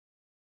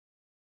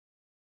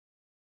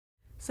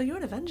So you're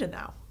an Avenger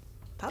now.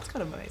 That's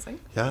kind of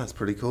amazing. Yeah, it's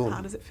pretty cool. How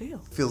does it feel?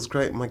 It feels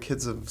great. My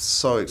kids are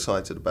so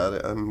excited about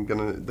it.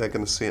 They're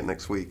gonna see it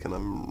next week, and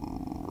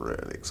I'm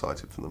really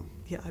excited for them.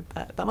 Yeah, I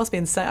bet. That must be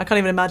insane. I can't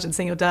even imagine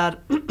seeing your dad,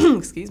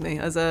 excuse me,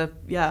 as a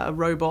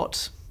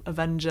robot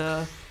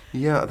Avenger.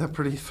 Yeah, they're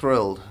pretty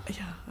thrilled.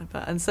 Yeah, I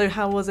bet. And so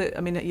how was it?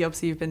 I mean,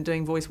 you've been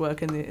doing voice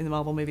work in the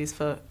Marvel movies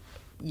for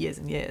years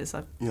and years.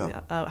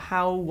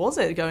 How was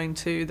it going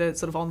to the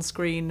sort of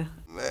on-screen?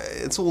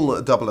 It's all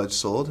a double-edged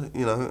sword,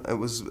 you know. It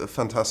was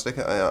fantastic.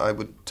 I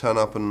would turn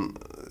up, and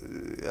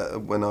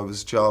when I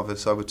was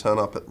Jarvis, I would turn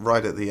up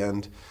right at the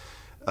end,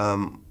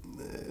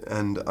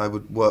 and I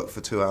would work for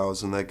 2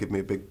 hours, and they'd give me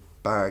a big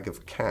bag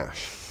of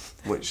cash,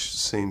 which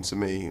seemed to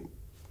me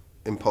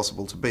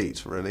impossible to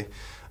beat, really.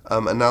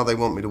 And now they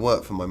want me to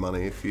work for my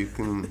money, if you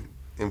can,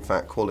 in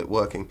fact, call it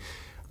working.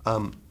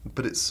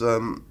 But it's,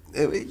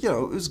 it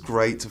was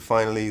great to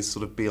finally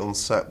sort of be on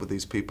set with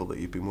these people that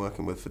you've been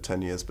working with for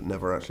 10 years but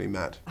never actually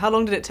met. How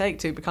long did it take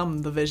to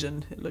become the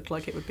Vision? It looked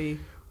like it would be...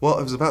 Well,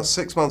 it was about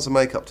 6 months of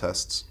makeup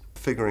tests,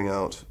 figuring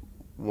out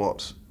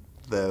what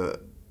their...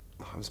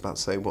 I was about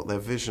to say what their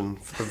vision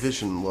for the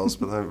vision was,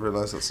 but I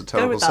realised that's a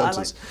terrible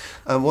sentence.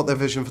 What their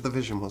vision for the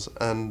vision was,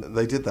 and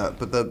they did that.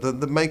 But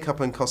the makeup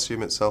and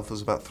costume itself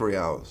was about 3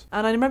 hours.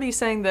 And I remember you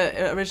saying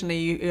that originally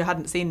you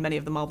hadn't seen many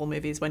of the Marvel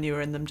movies when you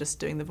were in them, just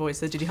doing the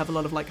voices. Did you have a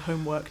lot of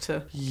homework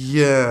to?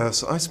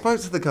 Yes, I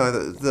spoke to the guy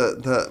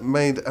that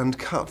made and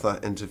cut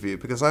that interview,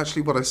 because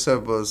actually what I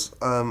said was,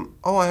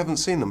 I haven't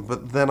seen them,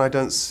 but then I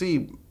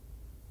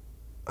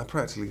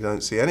practically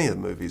don't see any of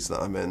the movies that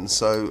I'm in,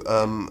 so,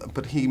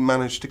 but he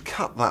managed to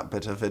cut that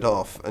bit of it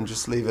off and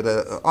just leave it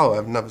at,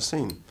 I've never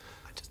seen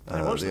the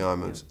Iron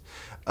movies.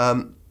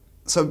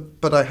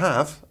 But I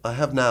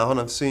have now, and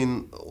I've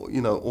seen,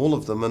 all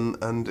of them,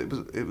 and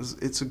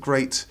it's a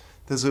great,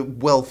 there's a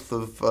wealth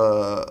of,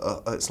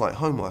 it's like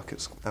homework,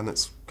 and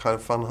it's kind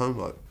of fun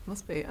homework.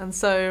 Must be. And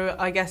so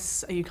I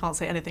guess you can't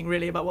say anything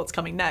really about what's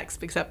coming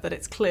next, except that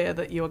it's clear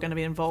that you are going to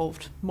be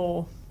involved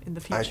more in the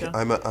future.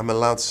 I'm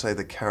allowed to say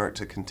the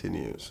character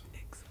continues.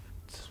 Excellent.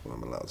 That's what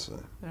I'm allowed to say.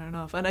 Fair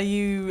enough. And are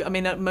you,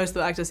 most of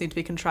the actors seem to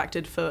be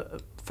contracted for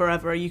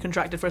forever. Are you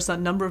contracted for a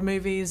certain number of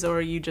movies, or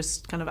are you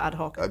just kind of ad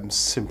hoc? I'm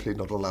simply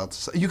not allowed to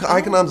say. I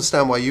can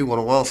understand why you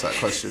want to ask that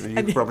question, and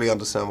you can probably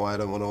understand why I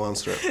don't want to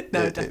answer it.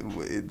 No,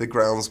 the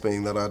grounds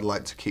being that I'd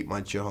like to keep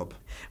my job.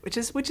 Which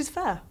is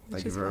fair.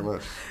 Thank you very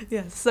much.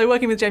 Yes. So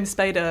working with James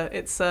Spader,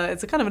 it's a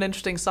kind of an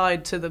interesting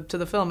side to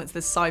the film. It's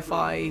this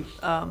sci-fi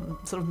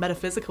sort of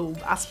metaphysical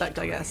aspect,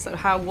 I guess. So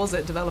how was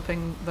it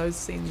developing those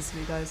scenes for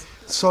you guys?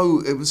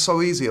 So it was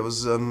so easy. I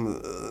was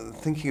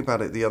thinking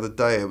about it the other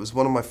day. It was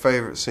one of my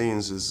favourite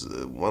scenes. Is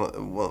one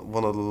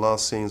of the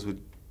last scenes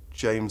with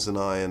James and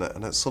I,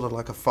 and it's sort of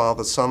like a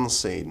father-son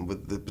scene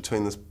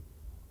between this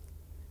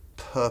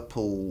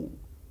purple,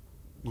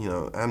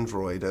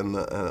 android and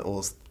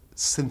or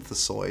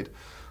synthesoid,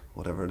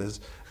 whatever it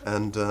is,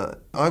 and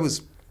I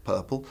was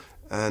purple,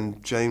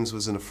 and James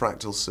was in a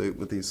fractal suit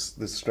with this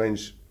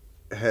strange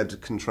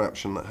head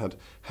contraption that had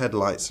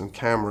headlights and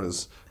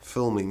cameras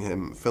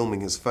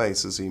filming his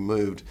face as he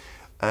moved,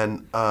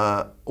 and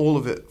all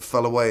of it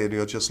fell away, and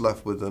you're just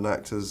left with an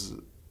actor's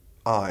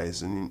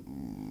eyes,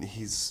 and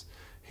he's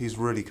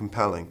really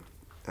compelling,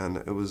 and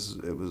it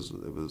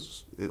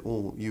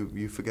all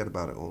you forget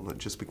about it all. It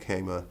just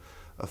became a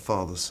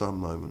father-son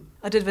moment.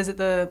 I did visit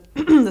the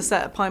the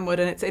set at Pinewood,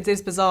 and it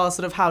is bizarre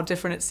sort of how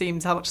different it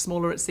seems, how much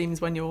smaller it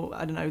seems when you're,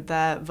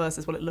 there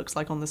versus what it looks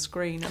like on the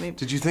screen.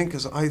 Did you think?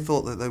 Because I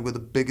thought that they were the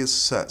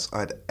biggest sets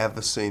I'd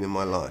ever seen in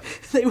my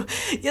life.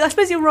 Yeah, I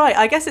suppose you're right.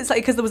 I guess it's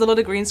because there was a lot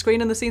of green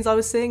screen in the scenes I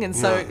was seeing, and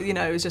so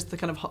it was just the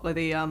kind of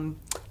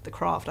the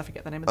craft. I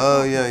forget the name of the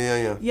craft.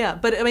 Yeah. Yeah,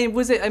 but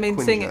was it?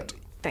 Quinjet. Seeing it.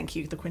 Thank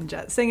you, the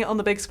Quinjet. Seeing it on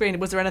the big screen,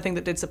 was there anything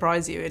that did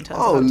surprise you in terms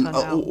of how it turned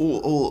out?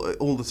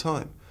 All the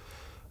time.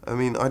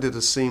 I did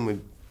a scene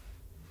with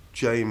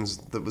James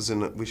that was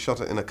we shot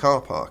it in a car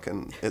park,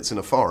 and it's in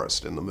a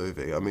forest in the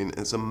movie.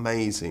 It's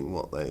amazing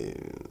what they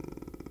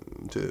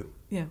do.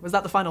 Yeah, was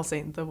that the final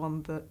scene? The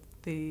one that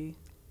the...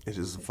 It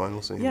is the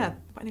final scene. Yeah,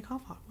 but in a car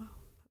park, wow.